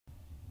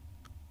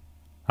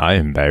I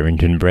am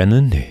Barrington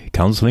Brennan,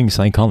 counseling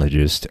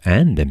psychologist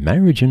and a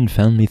marriage and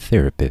family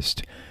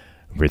therapist,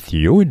 with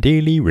your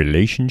daily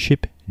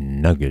relationship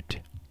nugget.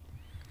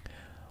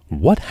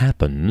 What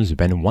happens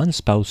when one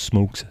spouse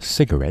smokes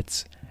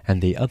cigarettes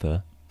and the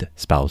other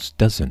spouse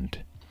doesn't?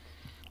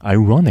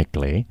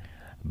 Ironically,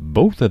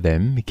 both of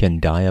them can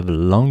die of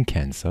lung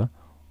cancer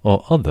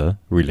or other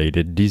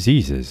related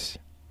diseases.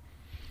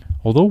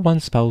 Although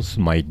one spouse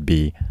might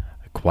be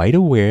quite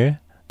aware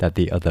that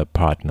the other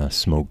partner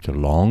smoked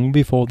long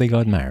before they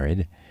got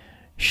married,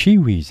 she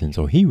reasons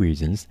or he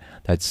reasons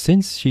that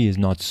since she is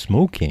not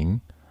smoking,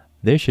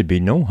 there should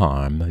be no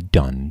harm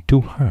done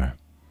to her.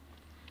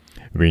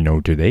 We know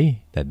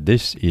today that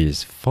this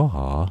is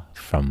far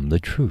from the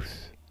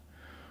truth.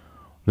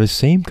 The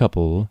same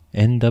couple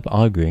end up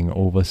arguing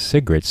over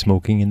cigarette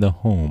smoking in the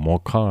home or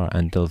car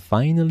until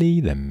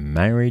finally the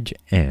marriage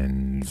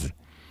ends.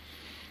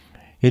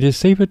 It is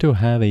safer to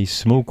have a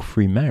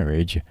smoke-free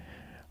marriage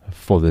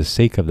for the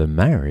sake of the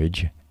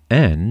marriage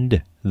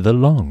and the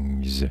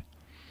lungs.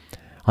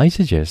 I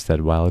suggest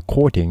that while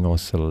courting or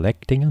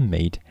selecting a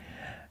mate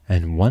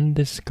and one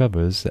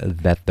discovers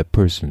that the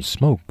person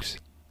smokes,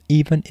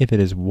 even if it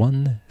is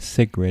one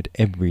cigarette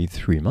every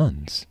 3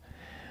 months,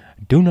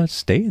 do not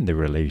stay in the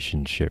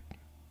relationship.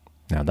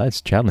 Now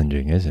that's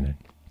challenging, isn't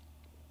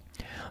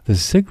it? The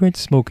cigarette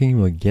smoking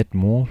will get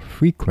more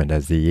frequent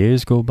as the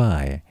years go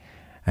by,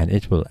 and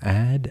it will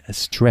add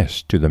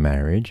stress to the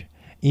marriage,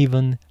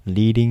 even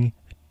leading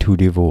to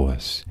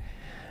divorce.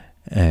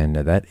 And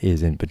that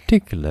is in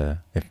particular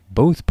if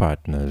both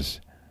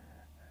partners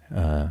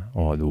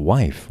or the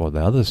wife or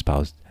the other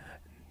spouse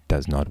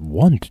does not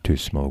want to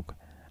smoke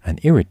and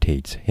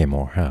irritates him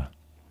or her.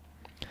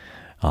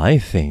 I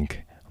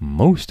think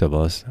most of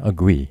us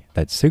agree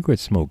that cigarette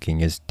smoking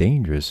is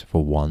dangerous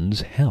for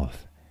one's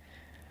health.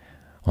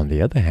 On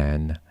the other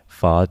hand,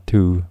 far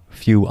too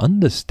few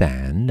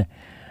understand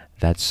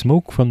that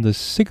smoke from the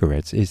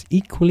cigarettes is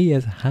equally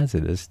as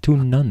hazardous to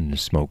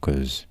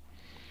non-smokers.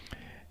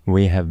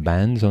 We have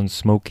bans on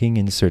smoking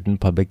in certain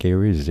public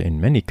areas in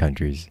many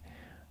countries,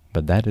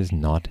 but that is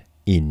not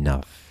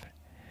enough.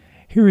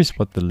 Here is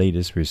what the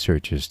latest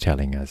research is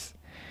telling us.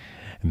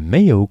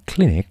 Mayo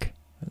Clinic,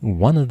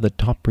 one of the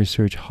top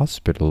research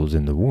hospitals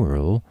in the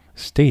world,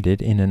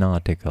 stated in an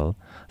article,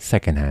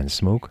 "Secondhand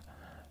Smoke,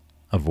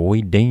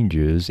 Avoid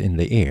Dangers in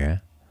the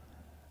Air,"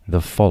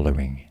 the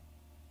following.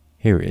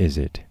 Here is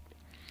it.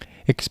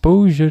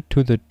 Exposure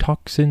to the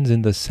toxins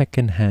in the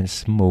second-hand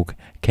smoke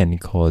can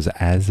cause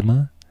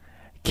asthma,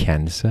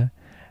 cancer,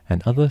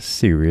 and other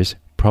serious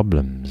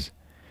problems.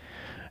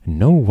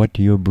 Know what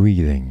you're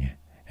breathing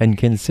and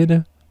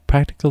consider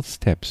practical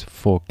steps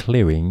for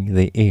clearing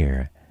the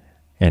air.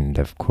 End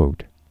of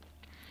quote.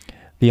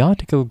 The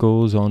article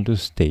goes on to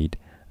state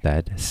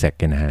that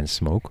second-hand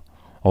smoke,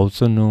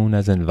 also known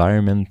as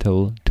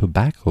environmental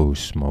tobacco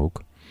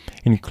smoke,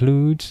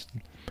 includes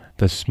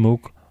the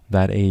smoke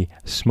that a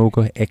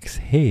smoker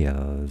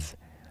exhales,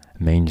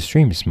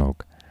 mainstream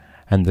smoke,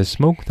 and the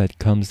smoke that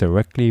comes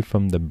directly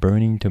from the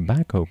burning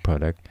tobacco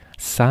product,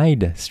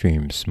 side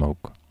stream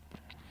smoke.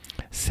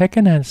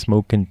 Secondhand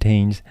smoke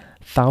contains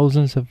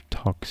thousands of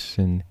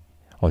toxin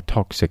or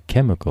toxic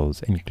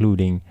chemicals,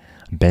 including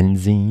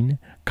benzene,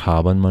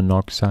 carbon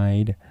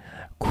monoxide,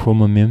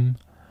 chromium,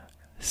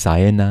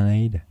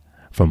 cyanide,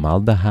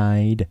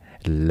 formaldehyde,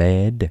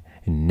 lead,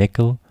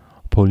 nickel,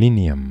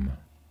 polonium.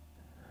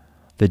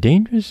 The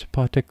dangerous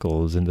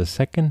particles in the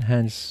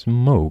second-hand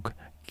smoke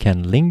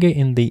can linger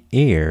in the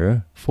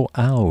air for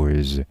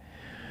hours.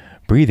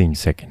 Breathing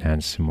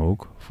second-hand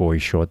smoke for a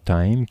short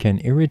time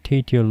can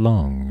irritate your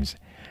lungs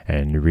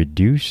and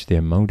reduce the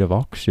amount of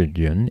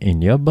oxygen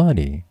in your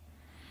body.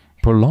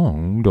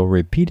 Prolonged or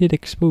repeated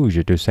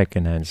exposure to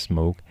second-hand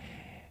smoke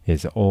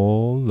is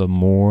all the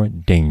more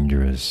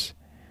dangerous.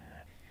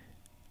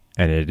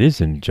 And it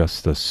isn't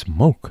just the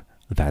smoke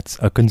that's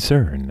a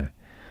concern.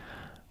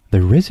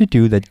 The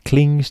residue that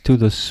clings to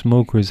the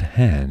smoker's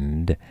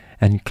hand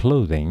and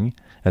clothing,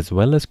 as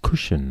well as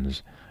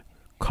cushions,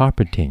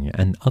 carpeting,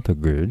 and other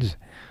goods,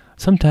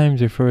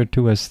 sometimes referred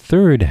to as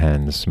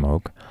third-hand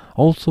smoke,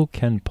 also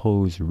can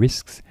pose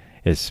risks,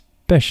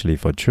 especially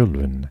for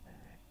children.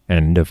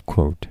 End of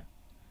quote.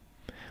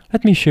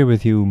 Let me share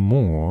with you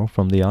more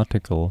from the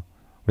article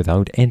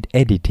without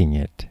editing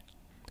it.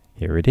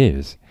 Here it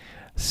is.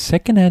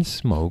 Second-hand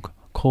smoke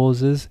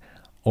causes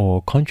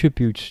or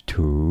contributes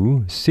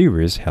to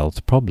serious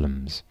health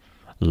problems.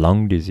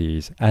 Lung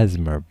disease,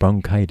 asthma,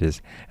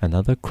 bronchitis, and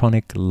other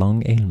chronic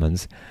lung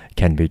ailments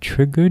can be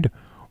triggered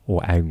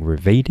or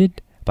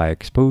aggravated by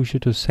exposure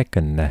to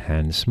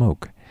second-hand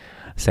smoke.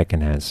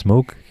 Second-hand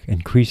smoke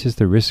increases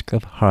the risk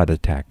of heart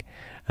attack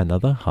and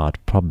other heart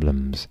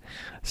problems.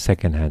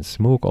 Second-hand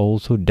smoke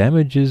also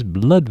damages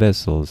blood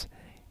vessels,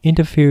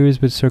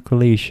 interferes with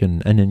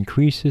circulation, and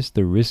increases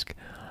the risk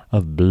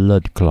of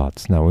blood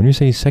clots. Now, when you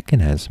say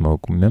secondhand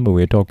smoke, remember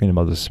we're talking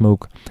about the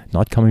smoke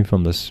not coming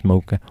from the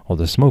smoker or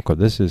the smoker.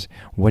 This is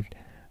what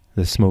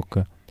the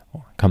smoker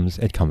comes.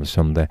 It comes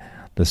from the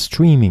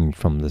streaming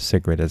from the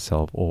cigarette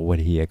itself or what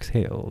he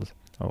exhales.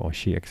 or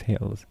she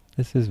exhales.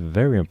 This is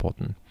very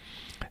important.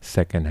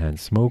 Secondhand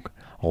smoke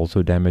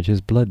also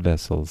damages blood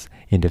vessels,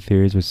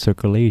 interferes with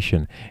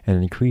circulation,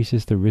 and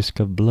increases the risk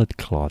of blood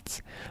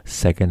clots.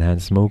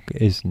 Secondhand smoke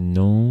is a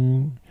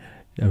known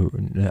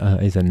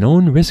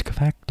risk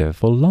factor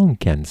for lung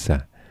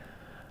cancer.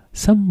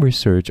 Some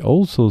research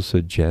also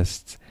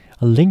suggests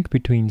a link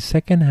between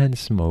secondhand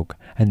smoke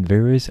and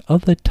various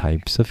other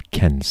types of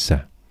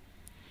cancer.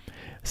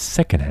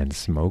 Secondhand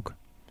smoke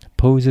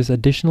poses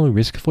additional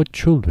risk for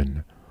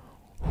children,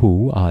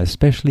 who are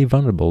especially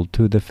vulnerable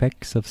to the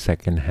effects of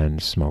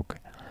secondhand smoke.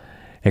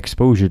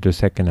 Exposure to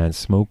secondhand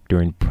smoke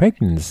during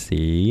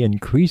pregnancy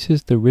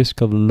increases the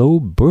risk of low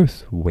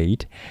birth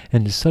weight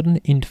and sudden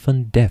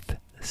infant death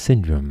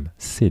syndrome,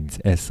 SIDS,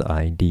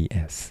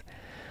 SIDS.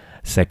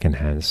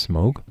 Secondhand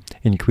smoke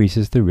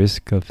increases the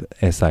risk of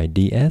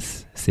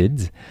SIDS,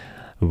 SIDS,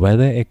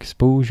 whether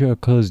exposure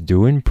occurs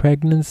during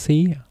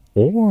pregnancy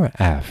or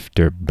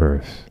after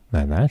birth.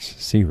 Now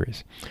that's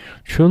serious.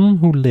 Children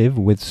who live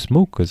with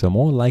smokers are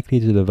more likely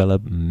to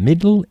develop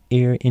middle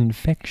ear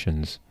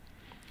infections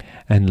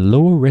and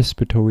lower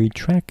respiratory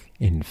tract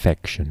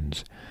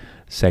infections.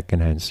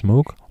 Secondhand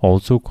smoke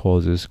also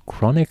causes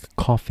chronic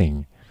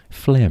coughing,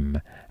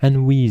 phlegm,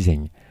 and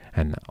wheezing,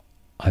 and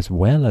as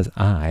well as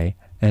eye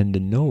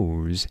and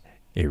nose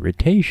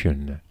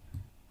irritation.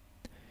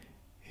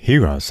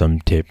 Here are some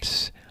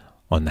tips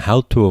on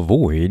how to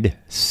avoid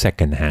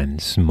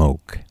secondhand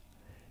smoke.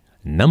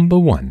 Number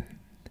 1.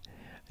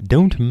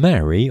 Don't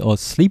marry or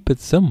sleep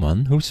with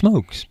someone who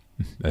smokes.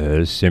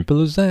 As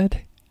simple as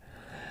that.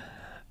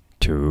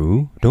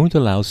 2. Don't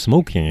allow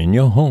smoking in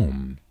your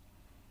home.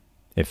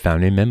 If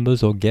family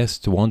members or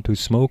guests want to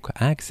smoke,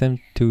 ask them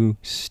to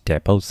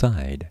step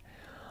outside.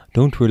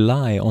 Don't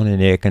rely on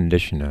an air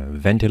conditioner,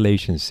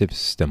 ventilation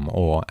system,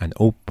 or an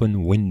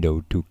open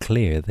window to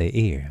clear the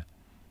air.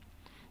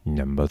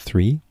 Number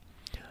 3.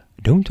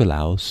 Don't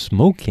allow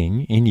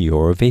smoking in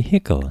your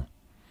vehicle.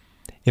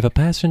 If a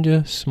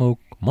passenger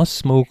must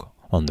smoke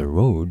on the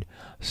road,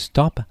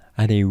 stop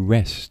at a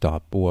rest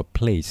stop or a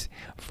place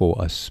for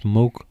a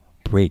smoke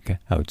break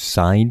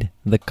outside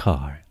the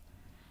car.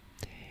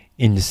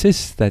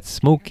 Insist that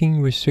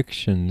smoking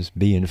restrictions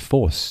be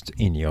enforced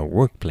in your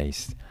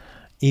workplace.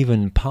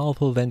 Even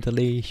powerful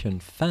ventilation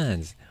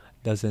fans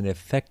doesn't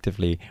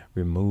effectively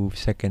remove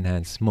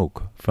secondhand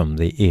smoke from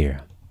the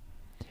air.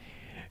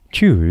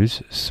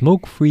 Choose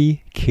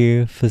smoke-free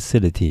care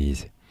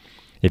facilities.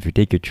 If you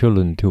take your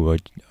children to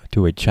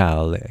a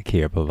child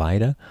care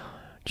provider,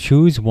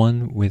 choose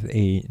one with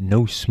a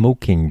no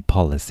smoking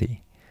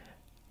policy.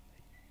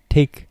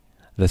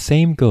 The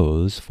same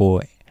goes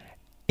for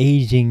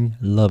aging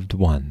loved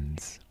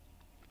ones.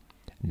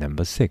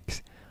 Number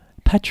 6.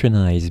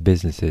 Patronize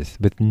businesses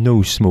with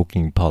no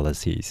smoking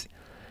policies.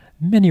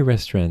 Many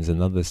restaurants and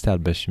other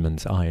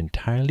establishments are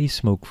entirely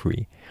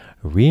smoke-free.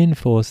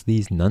 Reinforce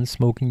these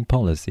non-smoking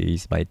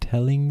policies by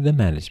telling the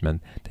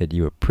management that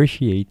you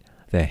appreciate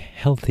the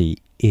healthy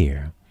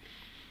air.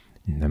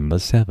 Number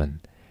 7.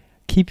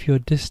 Keep your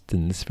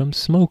distance from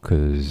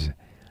smokers.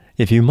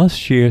 If you must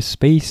share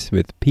space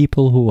with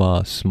people who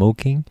are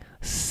smoking,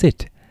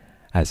 sit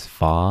as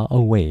far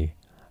away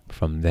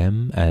from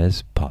them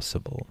as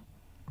possible.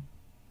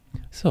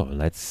 So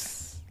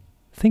let's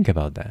think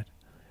about that.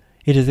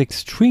 It is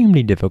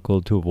extremely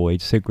difficult to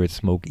avoid cigarette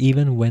smoke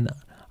even when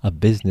a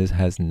business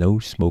has no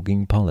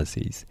smoking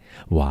policies.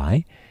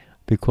 Why?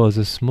 Because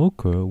a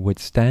smoker would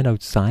stand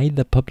outside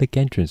the public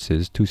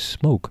entrances to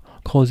smoke,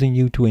 causing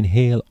you to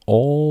inhale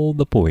all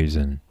the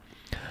poison.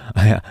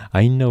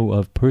 I know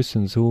of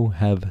persons who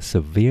have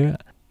severe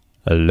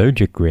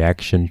allergic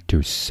reaction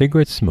to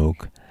cigarette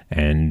smoke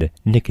and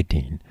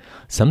nicotine.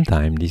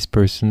 Sometimes these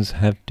persons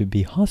have to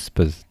be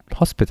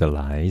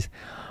hospitalized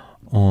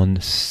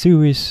on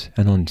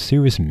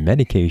serious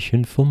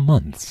medication for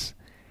months.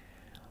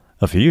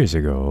 A few years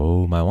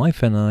ago, my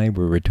wife and I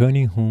were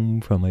returning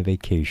home from a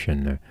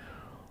vacation.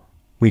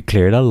 We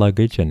cleared our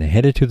luggage and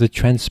headed to the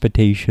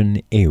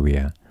transportation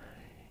area.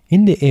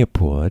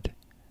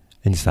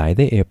 Inside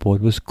the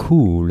airport was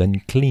cool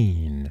and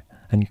clean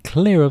and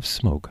clear of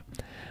smoke.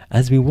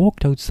 As we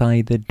walked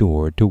outside the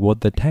door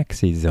toward the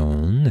taxi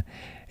zone,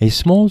 a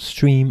small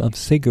stream of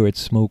cigarette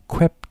smoke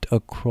crept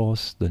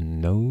across the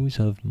nose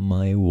of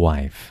my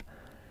wife.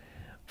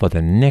 For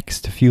the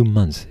next few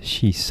months,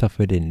 she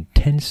suffered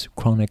intense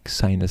chronic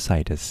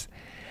sinusitis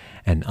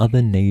and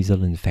other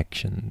nasal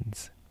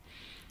infections.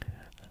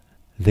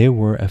 There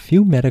were a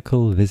few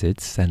medical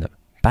visits and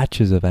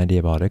batches of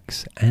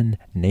antibiotics and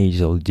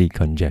nasal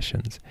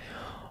decongestions.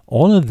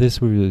 All of this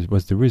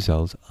was the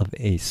result of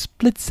a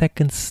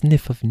split-second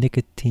sniff of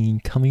nicotine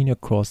coming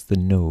across the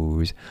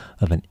nose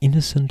of an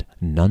innocent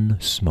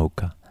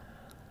non-smoker.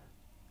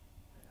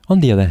 On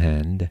the other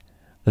hand,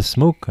 the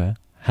smoker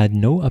had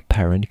no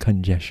apparent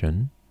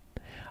congestion,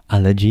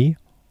 allergy,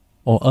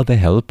 or other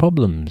health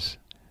problems.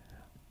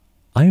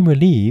 I am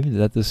relieved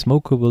that the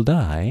smoker will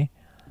die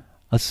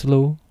a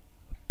slow,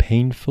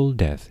 painful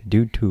death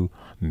due to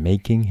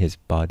making his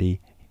body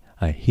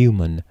a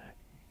human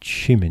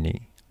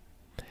chimney.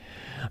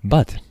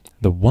 But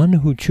The one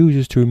who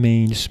chooses to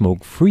remain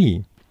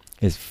smoke-free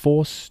is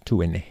forced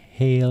to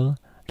inhale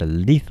the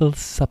lethal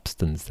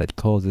substance that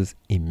causes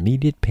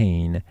immediate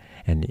pain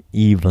and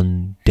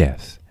even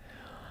death.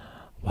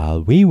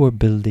 While we were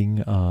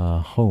building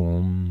our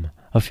home,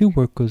 a few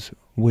workers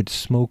would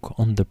smoke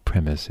on the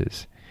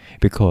premises.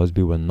 Because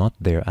we were not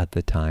there at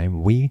the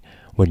time, we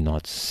would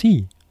not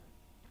see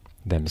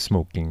them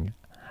smoking,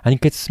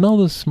 and could smell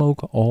the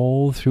smoke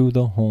all through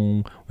the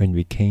home when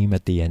we came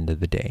at the end of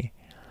the day.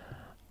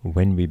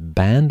 When we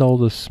banned all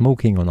the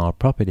smoking on our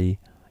property,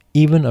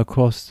 even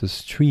across the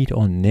street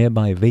or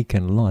nearby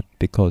vacant lot,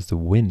 because the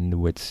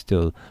wind would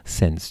still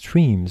send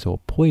streams or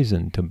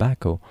poison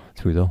tobacco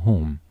through the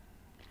home.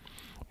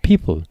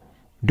 People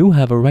do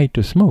have a right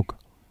to smoke,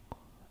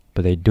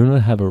 but they do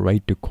not have a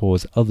right to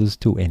cause others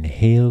to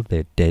inhale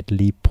their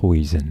deadly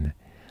poison.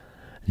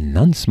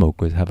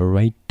 Non-smokers have a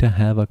right to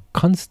have a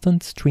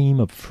constant stream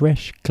of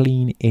fresh,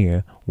 clean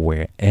air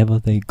wherever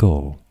they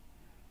go.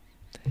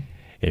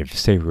 If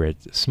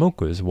cigarette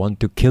smokers want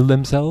to kill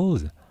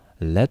themselves,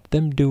 let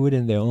them do it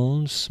in their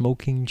own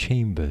smoking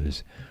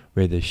chambers,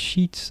 where the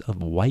sheets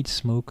of white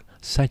smoke,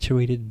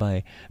 saturated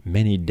by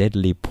many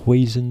deadly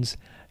poisons,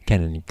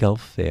 can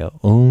engulf their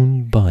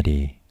own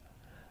body.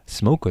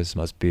 Smokers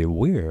must be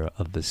aware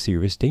of the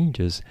serious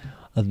dangers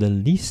of the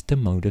least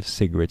amount of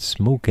cigarette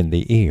smoke in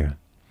the air.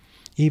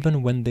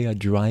 Even when they are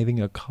driving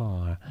a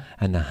car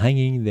and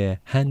hanging their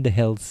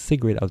handheld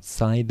cigarette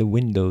outside the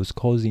windows,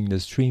 causing the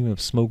stream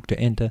of smoke to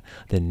enter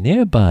the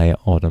nearby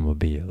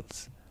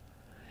automobiles.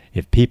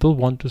 If people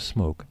want to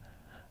smoke,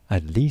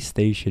 at least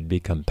they should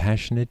be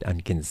compassionate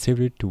and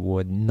considerate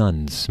toward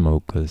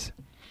non-smokers.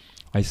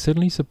 I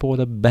certainly support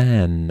a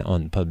ban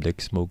on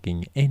public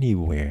smoking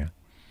anywhere.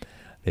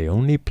 The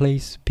only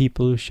place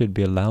people should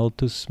be allowed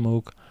to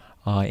smoke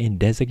are in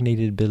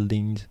designated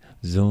buildings,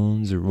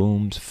 zones,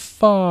 rooms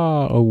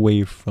far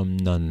away from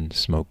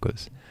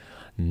non-smokers.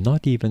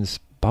 Not even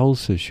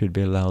spouses should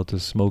be allowed to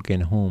smoke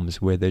in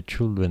homes where their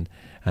children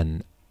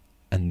and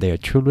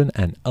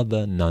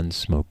other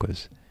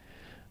non-smokers.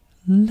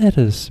 Let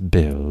us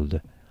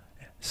build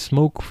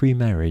smoke-free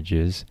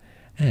marriages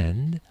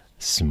and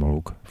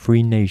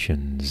smoke-free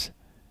nations.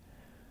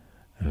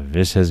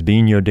 This has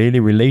been your daily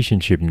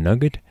relationship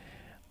nugget.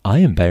 I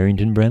am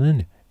Barrington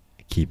Brennan,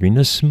 keeping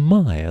a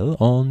smile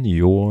on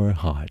your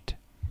heart.